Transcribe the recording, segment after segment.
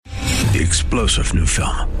The explosive new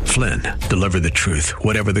film, Flynn, deliver the truth,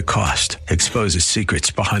 whatever the cost, exposes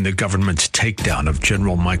secrets behind the government's takedown of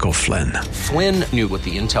General Michael Flynn. Flynn knew what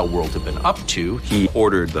the intel world had been up to. He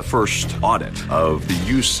ordered the first audit of the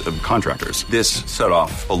use of contractors. This set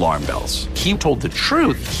off alarm bells. He told the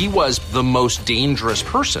truth. He was the most dangerous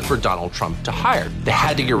person for Donald Trump to hire. They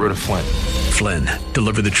had to get rid of Flynn. Flynn,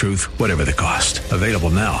 deliver the truth, whatever the cost. Available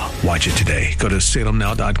now. Watch it today. Go to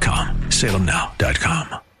salemnow.com.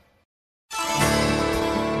 salemnow.com.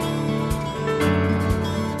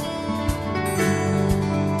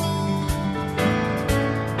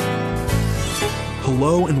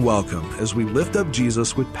 Hello and welcome as we lift up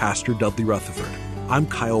Jesus with Pastor Dudley Rutherford. I'm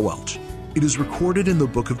Kyle Welch. It is recorded in the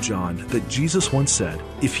book of John that Jesus once said,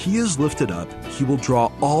 "If he is lifted up, he will draw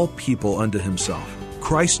all people unto himself."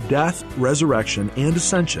 Christ's death, resurrection, and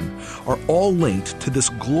ascension are all linked to this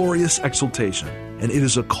glorious exaltation, and it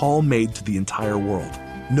is a call made to the entire world.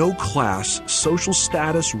 No class, social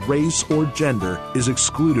status, race, or gender is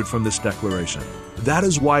excluded from this declaration. That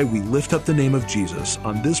is why we lift up the name of Jesus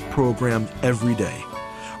on this program every day.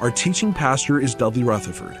 Our teaching pastor is Dudley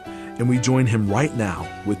Rutherford, and we join him right now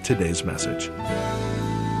with today's message.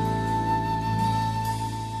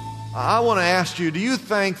 I want to ask you, do you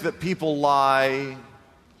think that people lie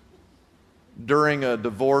during a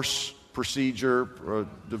divorce procedure or a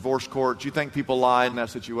divorce court? Do you think people lie in that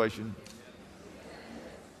situation?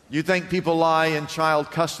 You think people lie in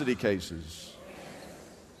child custody cases?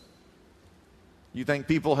 You think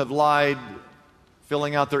people have lied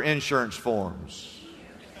filling out their insurance forms?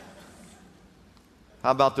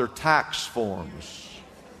 How about their tax forms?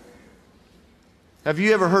 Have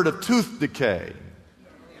you ever heard of tooth decay?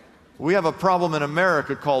 We have a problem in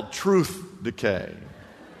America called truth decay.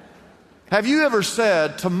 Have you ever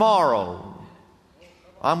said, tomorrow,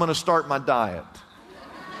 I'm going to start my diet?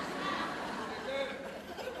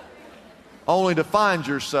 Only to find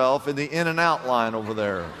yourself in the In-N-Out line over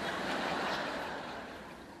there.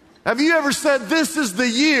 Have you ever said, this is the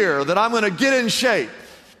year that I'm going to get in shape?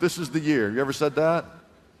 This is the year. You ever said that?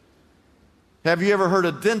 Have you ever heard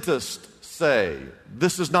a dentist say,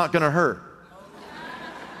 this is not going to hurt?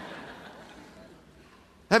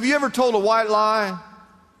 Have you ever told a white lie,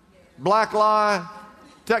 black lie,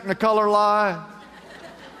 technicolor lie?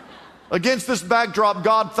 Against this backdrop,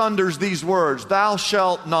 God thunders these words, thou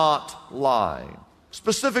shalt not lie.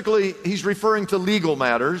 Specifically, he's referring to legal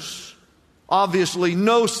matters. Obviously,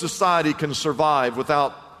 no society can survive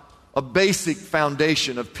without a basic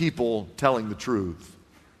foundation of people telling the truth.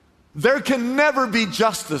 There can never be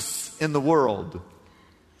justice in the world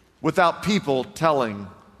without people telling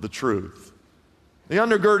the truth. The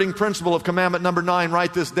undergirding principle of commandment number 9,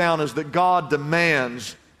 write this down, is that God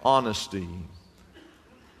demands honesty.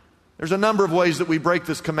 There's a number of ways that we break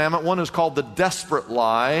this commandment. One is called the desperate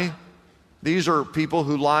lie. These are people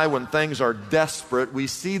who lie when things are desperate. We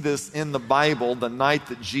see this in the Bible. The night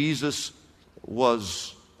that Jesus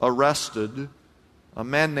was arrested, a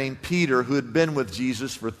man named Peter, who had been with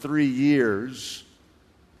Jesus for 3 years,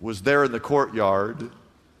 was there in the courtyard.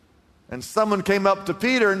 And someone came up to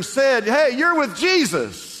Peter and said, hey, you're with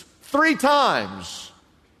Jesus. 3 times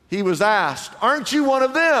he was asked, aren't you one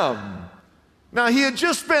of them? Now, he had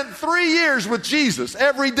just spent 3 years with Jesus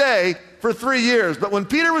every day for 3 years. But when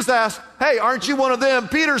Peter was asked, hey, aren't you one of them?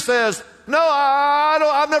 Peter says, no,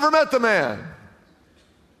 I've never met the man.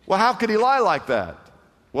 Well, how could he lie like that?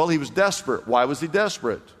 Well, he was desperate. Why was he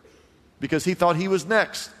desperate? Because he thought he was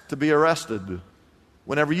next to be arrested.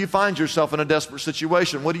 Whenever you find yourself in a desperate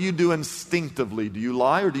situation, what do you do instinctively? Do you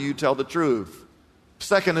lie or do you tell the truth?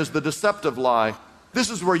 Second is the deceptive lie. This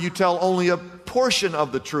is where you tell only a portion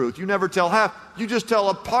of the truth. You never tell half. You just tell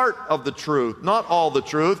a part of the truth, not all the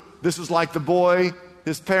truth. This is like the boy,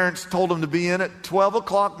 his parents told him to be in at 12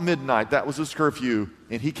 o'clock midnight. That was his curfew.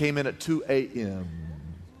 And he came in at 2 a.m.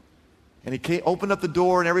 And he opened up the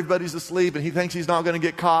door and everybody's asleep and he thinks he's not going to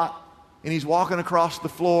get caught. And he's walking across the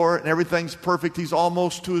floor and everything's perfect. He's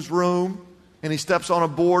almost to his room and he steps on a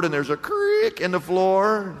board and there's a creak in the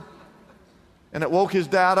floor. And it woke his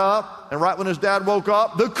dad up. And right when his dad woke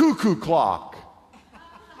up, the cuckoo clock.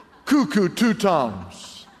 Cuckoo 2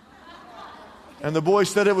 times. And the boy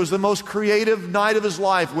said it was the most creative night of his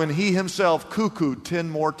life when he himself cuckooed 10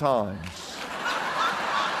 more times.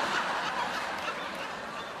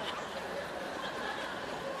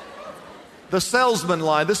 The salesman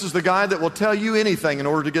lie. This is the guy that will tell you anything in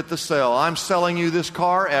order to get the sale. I'm selling you this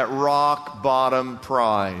car at rock bottom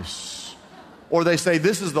price. Or they say,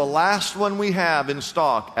 this is the last one we have in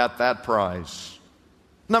stock at that price.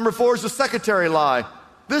 Number 4 is the secretary lie.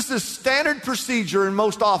 This is standard procedure in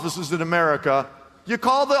most offices in America. You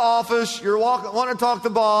call the office, you want to talk to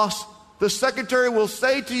the boss, The secretary will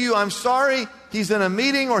say to you, I'm sorry, he's in a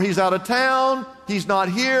meeting or he's out of town, he's not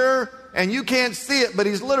here, and you can't see it, but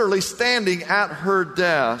he's literally standing at her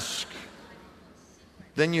desk.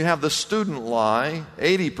 Then you have the student lie,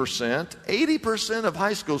 80%. 80% of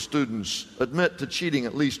high school students admit to cheating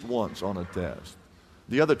at least once on a test.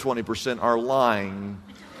 The other 20% are lying.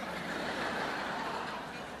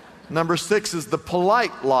 Number 6 is the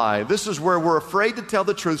polite lie. This is where we're afraid to tell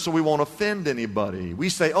the truth so we won't offend anybody. We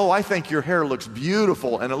say, oh, I think your hair looks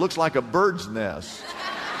beautiful, and it looks like a bird's nest.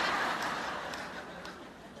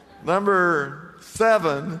 Number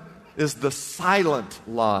 7 is the silent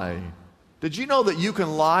lie. Did you know that you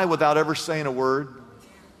can lie without ever saying a word?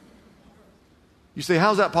 You say,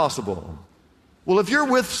 how's that possible? Well, if you're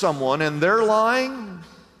with someone and they're lying,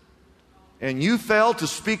 and you fail to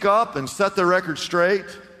speak up and set the record straight,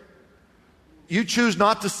 you choose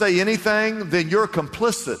not to say anything, then you're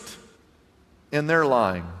complicit in their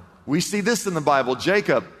lying. We see this in the Bible.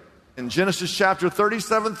 Jacob, in Genesis chapter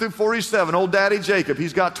 37 through 47, old daddy Jacob,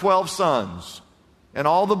 he's got 12 sons. And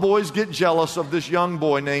all the boys get jealous of this young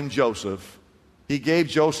boy named Joseph. He gave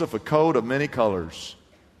Joseph a coat of many colors.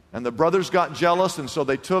 And the brothers got jealous, and so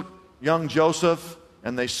they took young Joseph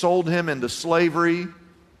and they sold him into slavery.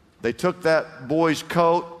 They took that boy's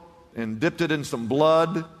coat and dipped it in some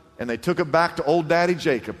blood, and they took it back to old daddy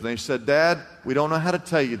Jacob. And they said, Dad, we don't know how to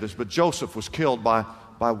tell you this, but Joseph was killed by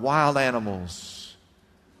wild animals.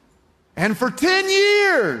 And for 10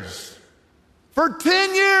 years,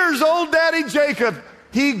 old daddy Jacob,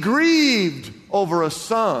 he grieved over a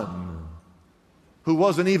son who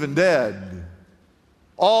wasn't even dead.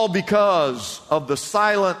 All because of the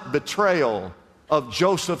silent betrayal of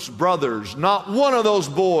Joseph's brothers. Not one of those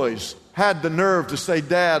boys had the nerve to say,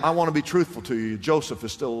 Dad, I want to be truthful to you. Joseph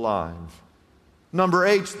is still alive. Number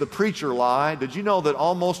 8's the preacher lie. Did you know that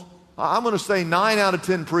almost, I'm going to say 9 out of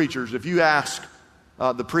 10 preachers, if you ask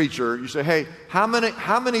the preacher, you say, hey, how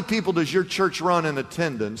many people does your church run in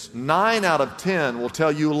attendance? 9 out of 10 will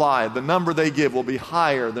tell you a lie. The number they give will be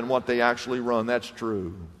higher than what they actually run. That's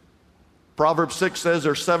true. Proverbs 6 says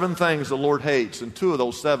there's 7 things the Lord hates, and 2 of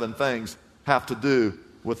those 7 things have to do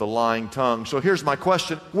with a lying tongue. So here's my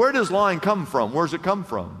question. Where does lying come from? Where does it come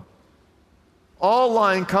from? All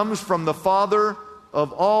lying comes from the father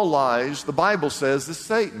of all lies, the Bible says, is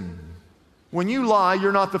Satan. When you lie,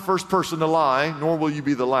 you're not the first person to lie, nor will you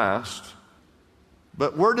be the last.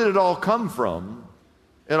 But where did it all come from?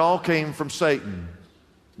 It all came from Satan.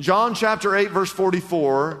 John chapter 8, verse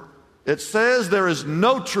 44, it says there is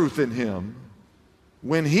no truth in him.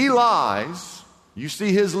 When he lies, you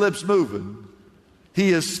see his lips moving,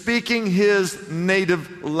 he is speaking his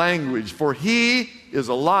native language, for he is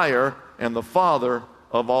a liar and the father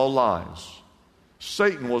of all lies.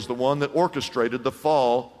 Satan was the one that orchestrated the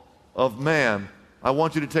fall of man. I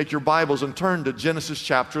want you to take your Bibles and turn to Genesis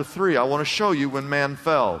chapter 3. I want to show you when man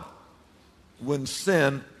fell, when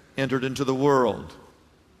sin entered into the world.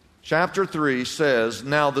 Chapter 3 says,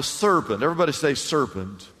 now the serpent, everybody say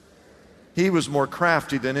serpent, he was more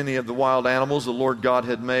crafty than any of the wild animals the Lord God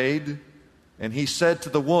had made. And he said to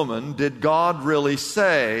the woman, did God really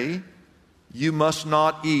say, you must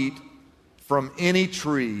not eat from any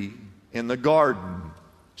tree in the garden?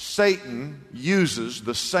 Satan uses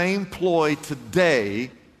the same ploy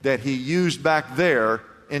today that he used back there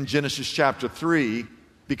in Genesis chapter 3,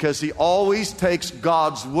 because he always takes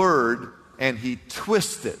God's word and he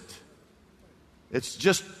twists it. It's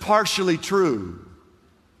just partially true.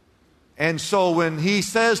 And so when he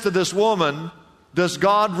says to this woman, does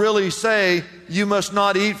God really say you must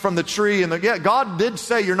not eat from the tree? Yeah, God did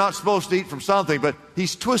say you're not supposed to eat from something, but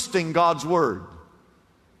he's twisting God's word.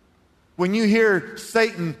 When you hear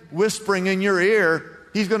Satan whispering in your ear,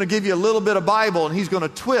 he's going to give you a little bit of Bible and he's going to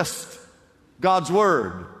twist God's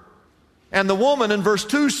word. And the woman in verse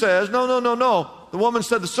 2 says, no. The woman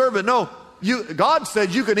said to the servant, no, God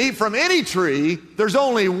said you can eat from any tree. There's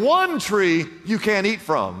only one tree you can't eat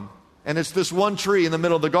from. And it's this one tree in the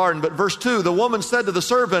middle of the garden. But verse 2, the woman said to the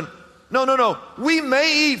serpent, no, we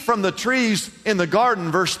may eat from the trees in the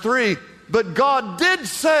garden. Verse 3, but God did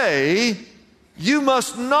say, you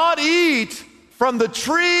must not eat from the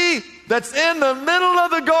tree that's in the middle of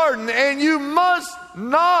the garden, and you must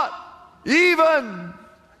not even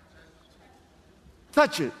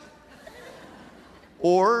touch it,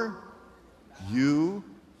 or you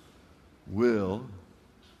will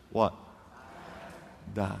what?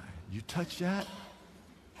 Die. You touch that,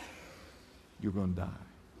 you're going to die.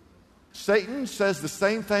 Satan says the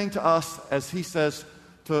same thing to us as he says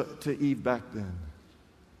to Eve back then.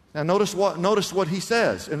 Now notice what he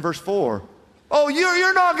says in verse 4. Oh,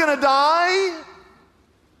 you're not going to die.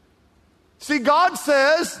 See, God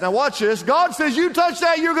says, now watch this, God says, you touch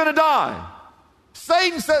that, you're going to die.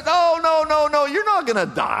 Satan says, oh, no, you're not going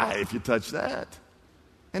to die if you touch that.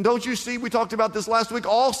 And don't you see, we talked about this last week,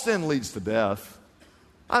 all sin leads to death.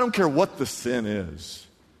 I don't care what the sin is.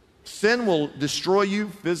 Sin will destroy you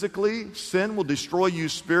physically. Sin will destroy you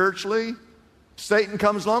spiritually. Satan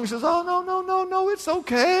comes along and says, oh, no, it's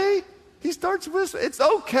okay. He starts whispering, it's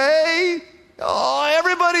okay. Oh,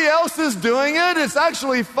 everybody else is doing it. It's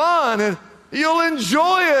actually fun. And you'll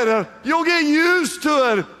enjoy it. You'll get used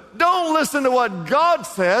to it. Don't listen to what God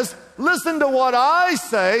says. Listen to what I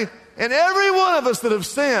say. And every one of us that have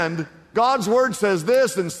sinned, God's word says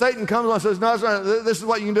this, and Satan comes along and says, no, this is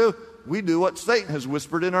what you can do. We do what Satan has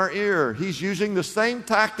whispered in our ear. He's using the same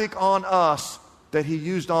tactic on us that he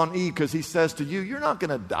used on Eve, because he says to you, you're not going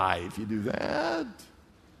to die if you do that.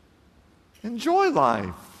 Enjoy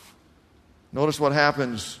life. Notice what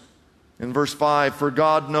happens in verse 5. For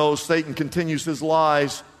God knows, Satan continues his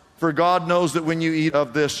lies, for God knows that when you eat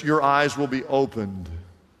of this, your eyes will be opened,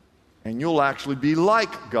 and you'll actually be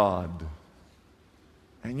like God.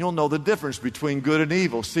 And you'll know the difference between good and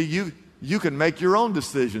evil. See, you can make your own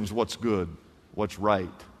decisions, what's good, what's right,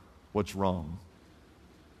 what's wrong.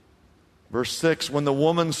 Verse 6, when the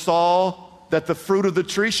woman saw that the fruit of the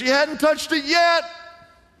tree, she hadn't touched it yet.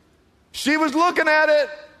 She was looking at it.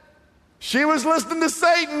 She was listening to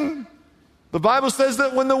Satan. The Bible says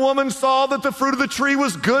that when the woman saw that the fruit of the tree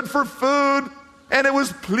was good for food, and it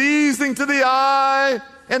was pleasing to the eye,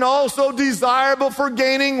 and also desirable for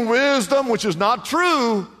gaining wisdom, which is not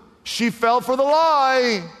true, she fell for the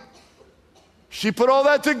lie. She put all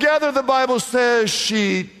that together, the Bible says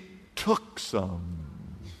she took some.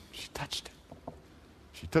 She touched it.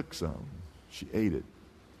 She took some. She ate it.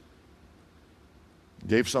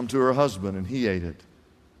 Gave some to her husband, and he ate it.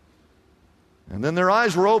 And then their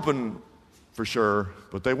eyes were open for sure,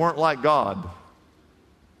 but they weren't like God.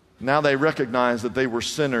 Now they recognized that they were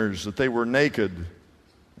sinners, that they were naked,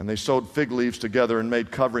 and they sewed fig leaves together and made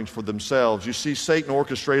coverings for themselves. You see, Satan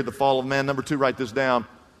orchestrated the fall of man. Number 2, write this down.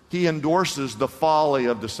 He endorses the folly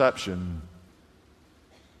of deception.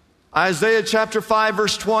 Isaiah chapter 5,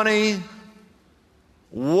 verse 20.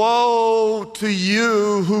 Woe to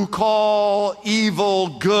you who call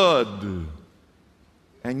evil good,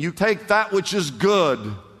 and you take that which is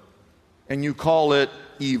good and you call it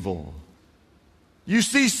evil. You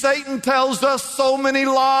see, Satan tells us so many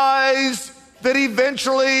lies that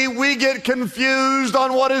eventually we get confused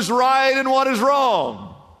on what is right and what is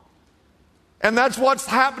wrong. And that's what's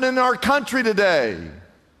happening in our country today.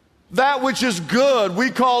 That which is good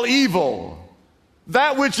we call evil.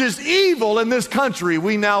 That which is evil in this country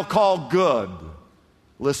we now call good.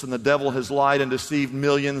 Listen, the devil has lied and deceived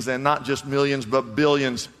millions, and not just millions, but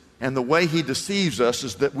billions. And the way he deceives us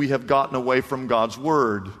is that we have gotten away from God's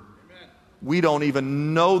word. Amen. We don't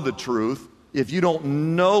even know the truth. If you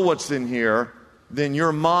don't know what's in here, then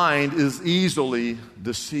your mind is easily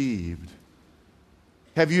deceived.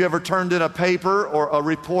 Have you ever turned in a paper or a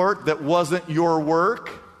report that wasn't your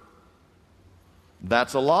work?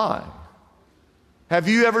 That's a lie. Have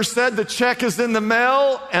you ever said the check is in the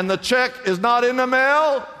mail and the check is not in the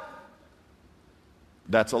mail?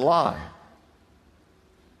 That's a lie.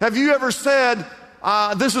 Have you ever said,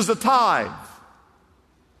 this is a tithe?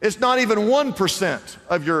 It's not even 1%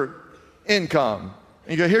 of your income.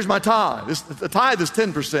 And you go, here's my tithe. The tithe is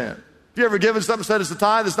 10%. Have you ever given something and said it's a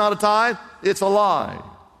tithe, it's not a tithe? It's a lie.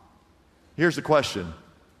 Here's the question.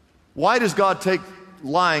 Why does God take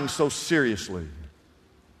lying so seriously?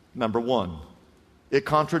 Number 1, it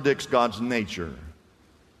contradicts God's nature.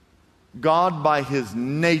 God, by his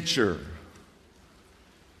nature,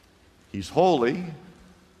 he's holy,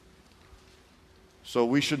 so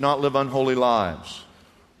we should not live unholy lives.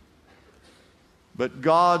 But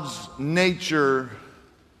God's nature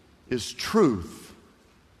is truth.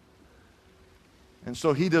 And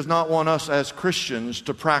so he does not want us as Christians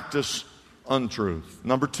to practice untruth.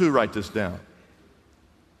 Number 2, write this down.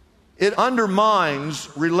 It undermines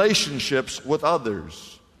relationships with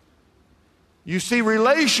others. You see,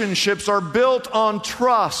 relationships are built on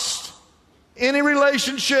trust. Any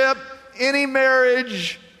relationship, any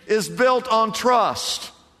marriage is built on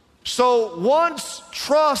trust. So once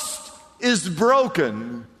trust is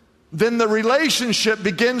broken, then the relationship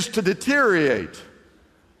begins to deteriorate.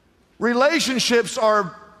 Relationships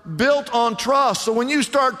are built on trust. So when you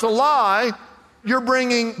start to lie, you're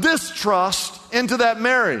bringing distrust into that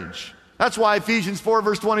marriage. That's why Ephesians 4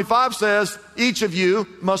 verse 25 says, each of you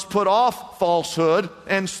must put off falsehood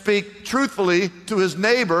and speak truthfully to his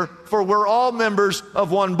neighbor, for we're all members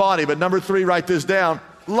of one body. But number 3, write this down.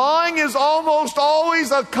 Lying is almost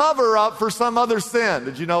always a cover-up for some other sin.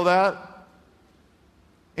 Did you know that?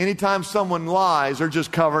 Anytime someone lies, they're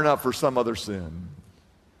just covering up for some other sin.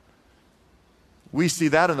 We see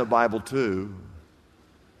that in the Bible too.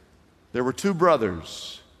 There were two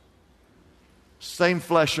brothers, same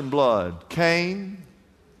flesh and blood, Cain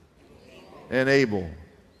and Abel.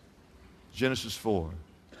 Genesis 4.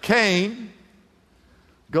 Cain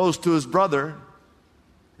goes to his brother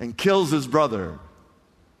and kills his brother.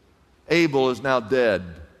 Abel is now dead.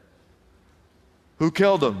 Who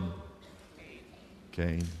killed him?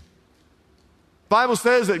 Cain. The Bible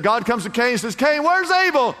says that God comes to Cain and says, Cain, where's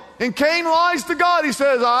Abel? And Cain lies to God. He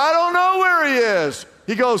says, I don't know where he is.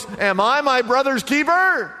 He goes, am I my brother's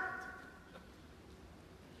keeper?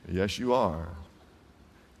 Yes, you are.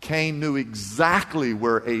 Cain knew exactly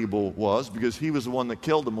where Abel was because he was the one that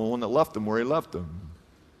killed him, the one that left him where he left him.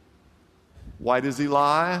 Why does he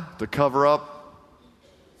lie? To cover up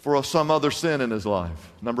for some other sin in his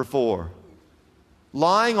life. Number 4.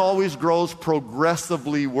 Lying always grows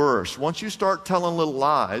progressively worse. Once you start telling little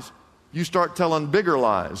lies, you start telling bigger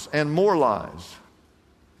lies and more lies.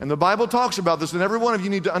 And the Bible talks about this, and every one of you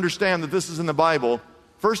need to understand that this is in the Bible.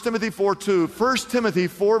 1 Timothy 4:2. 1 Timothy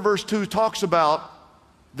 4 verse 2 talks about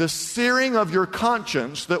the searing of your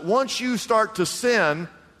conscience, that once you start to sin,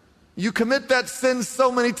 you commit that sin so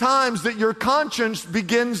many times that your conscience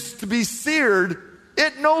begins to be seared.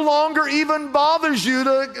 It no longer even bothers you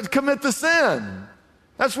to commit the sin.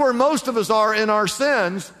 That's where most of us are in our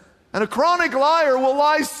sins. And a chronic liar will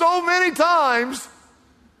lie so many times,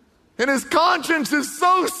 and his conscience is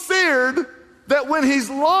so seared that when he's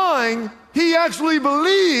lying, he actually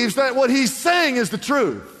believes that what he's saying is the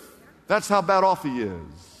truth. That's how bad off he is.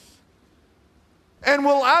 And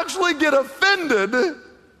will actually get offended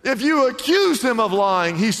if you accuse him of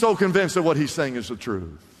lying. He's so convinced that what he's saying is the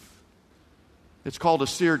truth. It's called a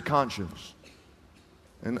seared conscience.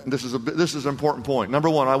 And this is an important point.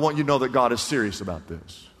 Number 1, I want you to know that God is serious about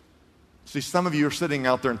this. See, some of you are sitting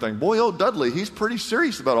out there and thinking, boy, oh, Dudley, he's pretty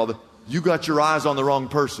serious about all this. You got your eyes on the wrong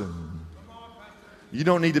person. You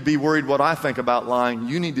don't need to be worried what I think about lying.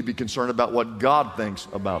 You need to be concerned about what God thinks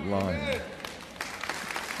about lying.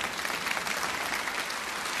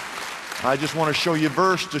 I just want to show you a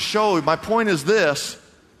verse to show you. My point is this,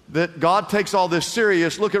 that God takes all this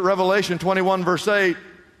serious. Look at Revelation 21 verse 8.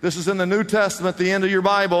 This is in the New Testament, the end of your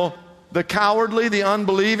Bible. The cowardly, the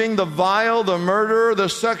unbelieving, the vile, the murderer, the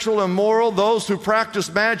sexual immoral, those who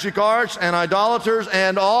practice magic arts and idolaters,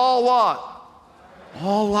 and all what?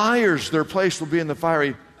 All liars. Their place will be in the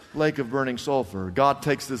fiery lake of burning sulfur. God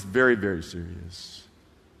takes this very, very serious.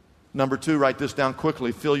 Number 2, write this down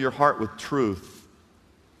quickly. Fill your heart with truth.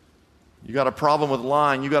 You got a problem with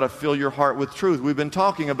lying, you got to fill your heart with truth. We've been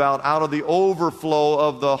talking about out of the overflow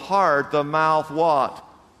of the heart, the mouth what?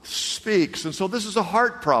 Speaks. And so this is a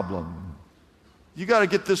heart problem. You got to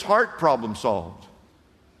get this heart problem solved.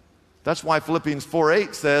 That's why Philippians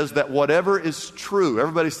 4:8 says that whatever is true,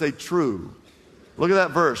 everybody say true. Look at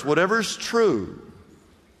that verse. Whatever is true.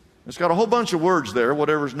 It's got a whole bunch of words there.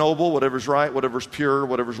 Whatever's noble, whatever's right, whatever's pure,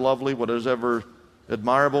 whatever's lovely, whatever's ever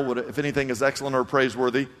admirable, if anything is excellent or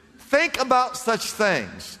praiseworthy. Think about such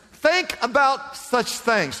things. Think about such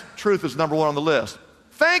things. Truth is number 1 on the list.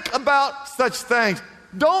 Think about such things.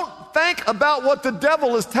 Don't think about what the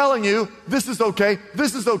devil is telling you. This is okay.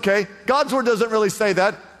 This is okay. God's word doesn't really say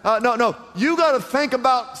that. No. You got to think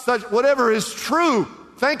about such, whatever is true.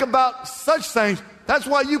 Think about such things. That's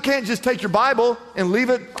why you can't just take your Bible and leave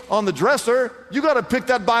it on the dresser. You got to pick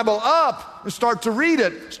that Bible up and start to read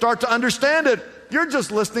it, start to understand it. You're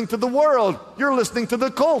just listening to the world. You're listening to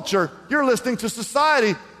the culture. You're listening to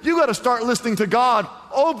society. You got to start listening to God.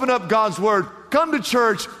 Open up God's word. Come to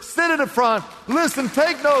church. Sit in the front. Listen.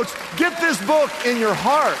 Take notes. Get this book in your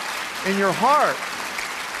heart. In your heart.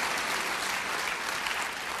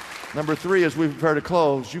 Number 3, as we prepare to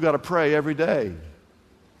close, you got to pray every day.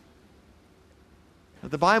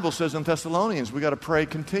 The Bible says in Thessalonians, we got to pray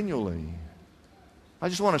continually. I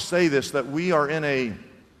just want to say this, that we are in a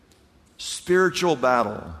spiritual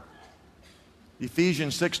battle.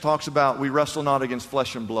 Ephesians 6 talks about we wrestle not against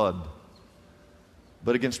flesh and blood,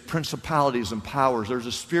 but against principalities and powers. There's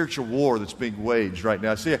a spiritual war that's being waged right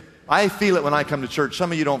now. See, I feel it when I come to church.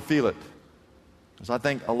 Some of you don't feel it. Because I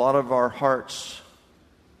think a lot of our hearts,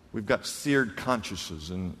 we've got seared consciences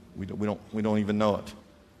and we don't even know it.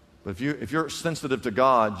 But if you're sensitive to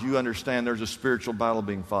God, you understand there's a spiritual battle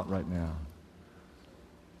being fought right now.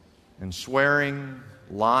 And swearing,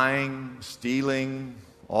 lying, stealing,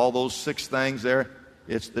 all those 6 things there,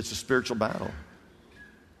 it's a spiritual battle.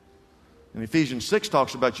 And Ephesians 6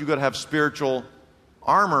 talks about you got to have spiritual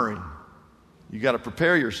armory. You got to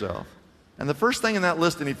prepare yourself. And the first thing in that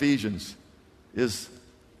list in Ephesians is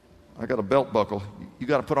I got a belt buckle. You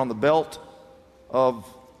got to put on the belt of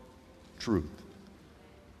truth.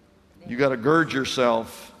 You got to gird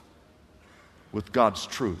yourself with God's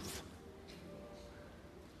truth.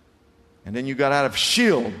 And then you got to have a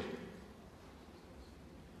shield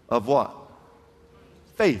of what?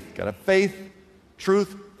 Faith. Got a faith,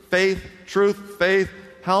 truth, faith,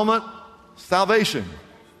 helmet, salvation.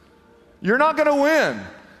 You're not going to win.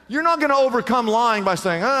 You're not going to overcome lying by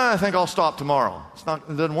saying, I think I'll stop tomorrow. It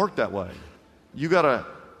doesn't work that way. You got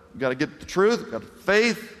to get the truth, got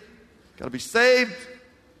faith, got to be saved.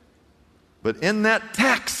 But in that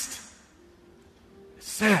text, it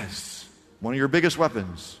says one of your biggest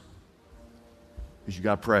weapons is you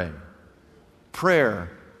got to pray.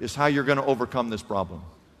 Prayer is how you're going to overcome this problem.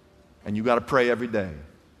 And you got to pray every day.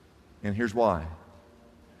 And here's why.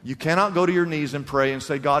 You cannot go to your knees and pray and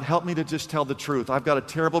say, God, help me to just tell the truth. I've got a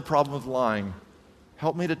terrible problem with lying.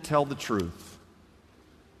 Help me to tell the truth.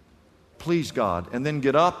 Please, God. And then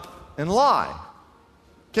get up and lie.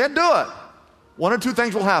 Can't do it. One or two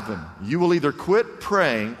things will happen. You will either quit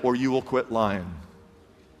praying or you will quit lying.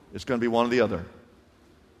 It's going to be one or the other.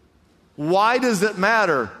 Why does it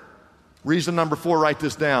matter? Reason number 4, write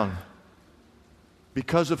this down.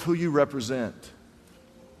 Because of who you represent.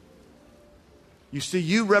 You see,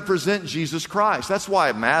 you represent Jesus Christ. That's why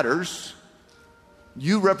it matters.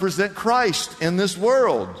 You represent Christ in this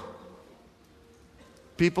world.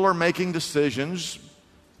 People are making decisions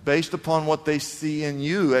based upon what they see in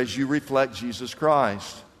you as you reflect Jesus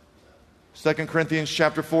Christ. 2 Corinthians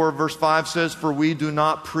chapter 4, verse 5 says, for we do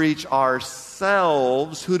not preach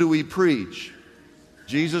ourselves. Who do we preach?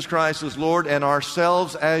 Jesus Christ as Lord, and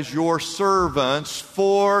ourselves as your servants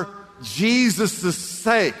for Jesus'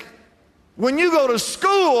 sake. When you go to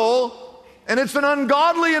school and it's an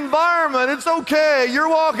ungodly environment, it's okay. You're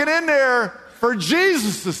walking in there for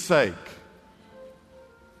Jesus' sake.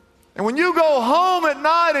 And when you go home at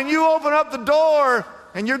night and you open up the door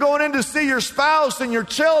and you're going in to see your spouse and your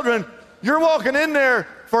children, you're walking in there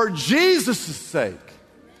for Jesus' sake.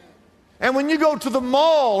 And when you go to the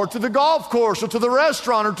mall or to the golf course or to the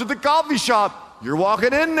restaurant or to the coffee shop, you're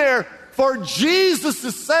walking in there for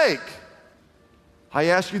Jesus' sake. I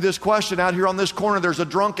ask you this question. Out here on this corner, there's a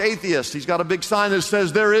drunk atheist. He's got a big sign that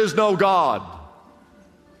says, there is no God.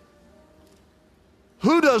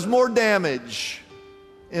 Who does more damage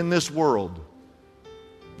in this world?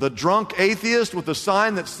 The drunk atheist with a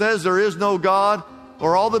sign that says there is no God,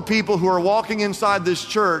 or all the people who are walking inside this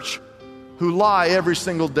church who lie every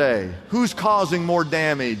single day? Who's causing more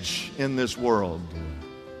damage in this world?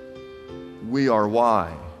 We are.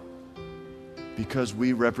 Why? Because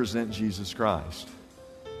we represent Jesus Christ.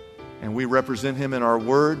 And we represent Him in our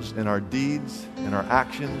words, in our deeds, in our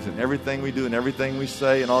actions, in everything we do, and everything we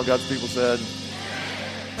say. And all God's people said,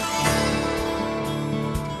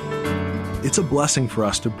 it's a blessing for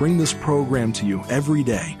us to bring this program to you every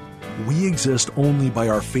day. We exist only by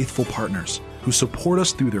our faithful partners who support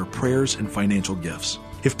us through their prayers and financial gifts.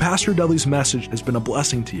 If Pastor Dudley's message has been a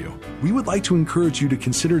blessing to you, we would like to encourage you to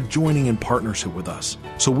consider joining in partnership with us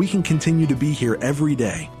so we can continue to be here every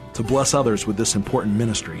day to bless others with this important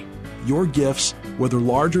ministry. Your gifts, whether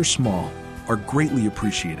large or small, are greatly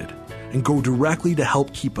appreciated and go directly to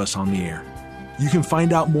help keep us on the air. You can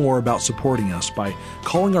find out more about supporting us by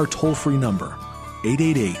calling our toll-free number,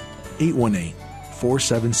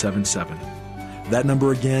 888-818-4777. That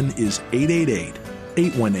number again is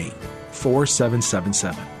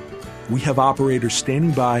 888-818-4777. We have operators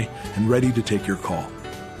standing by and ready to take your call.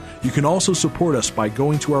 You can also support us by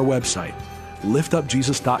going to our website,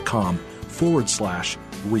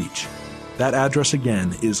 liftupjesus.com/reach. That address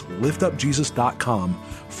again is liftupjesus.com/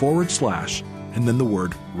 and then the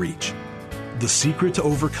word reach. The secret to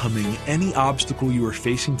overcoming any obstacle you are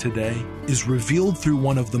facing today is revealed through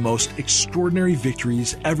one of the most extraordinary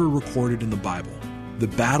victories ever recorded in the Bible, the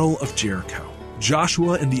Battle of Jericho.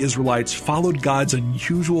 Joshua and the Israelites followed God's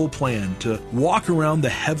unusual plan to walk around the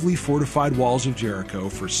heavily fortified walls of Jericho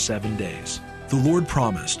for 7 days. The Lord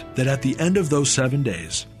promised that at the end of those 7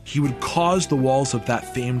 days, He would cause the walls of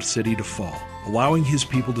that famed city to fall, allowing His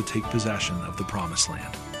people to take possession of the Promised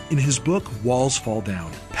Land. In his book, Walls Fall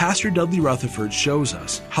Down, Pastor Dudley Rutherford shows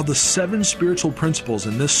us how the 7 spiritual principles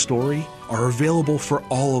in this story are available for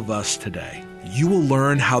all of us today. You will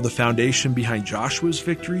learn how the foundation behind Joshua's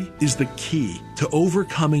victory is the key to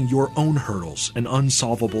overcoming your own hurdles and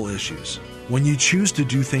unsolvable issues. When you choose to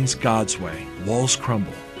do things God's way, walls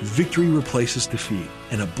crumble, victory replaces defeat,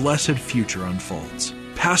 and a blessed future unfolds.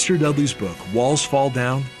 Pastor Dudley's book, Walls Fall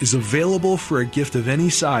Down, is available for a gift of any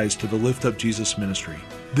size to the Lift Up Jesus ministry.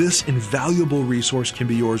 This invaluable resource can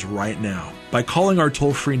be yours right now by calling our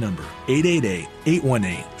toll-free number,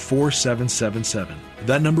 888-818-4777.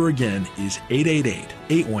 That number again is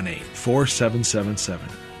 888-818-4777.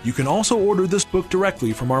 You can also order this book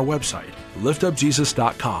directly from our website,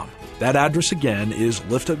 liftupjesus.com. That address again is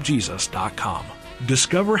liftupjesus.com.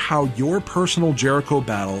 Discover how your personal Jericho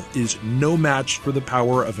battle is no match for the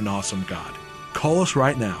power of an awesome God. Call us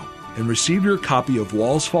right now and receive your copy of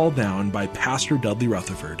Walls Fall Down by Pastor Dudley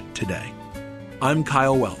Rutherford today. I'm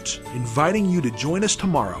Kyle Welch, inviting you to join us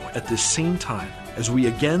tomorrow at this same time as we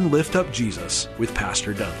again lift up Jesus with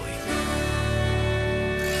Pastor Dudley.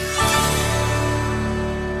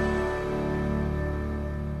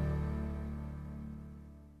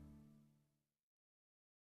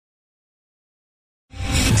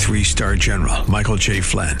 Three-star General Michael J.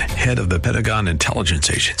 Flynn, head of the Pentagon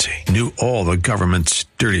Intelligence Agency, knew all the government's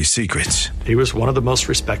dirty secrets. He was one of the most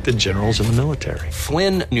respected generals in the military.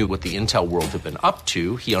 Flynn knew what the intel world had been up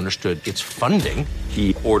to. He understood its funding.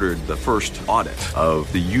 He ordered the first audit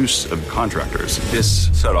of the use of contractors. This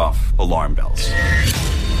set off alarm bells.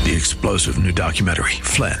 The explosive new documentary,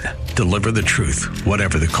 Flynn, Deliver the Truth,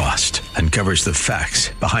 Whatever the Cost, uncovers the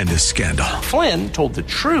facts behind this scandal. Flynn told the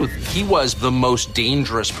truth. He was the most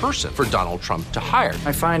dangerous person for Donald Trump to hire.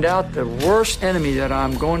 I find out the worst enemy that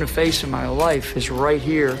I'm going to face in my life is right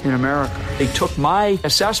here in America. They took my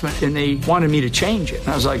assessment and they wanted me to change it. And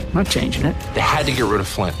I was like, I'm not changing it. They had to get rid of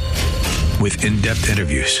Flynn. With in-depth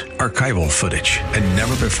interviews, archival footage, and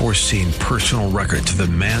never-before-seen personal records of the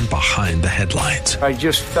man behind the headlines. I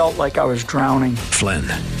just felt like I was drowning. Flynn,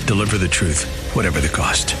 Deliver the Truth, Whatever the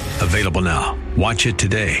Cost. Available now. Watch it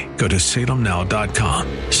today. Go to salemnow.com.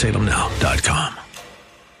 salemnow.com.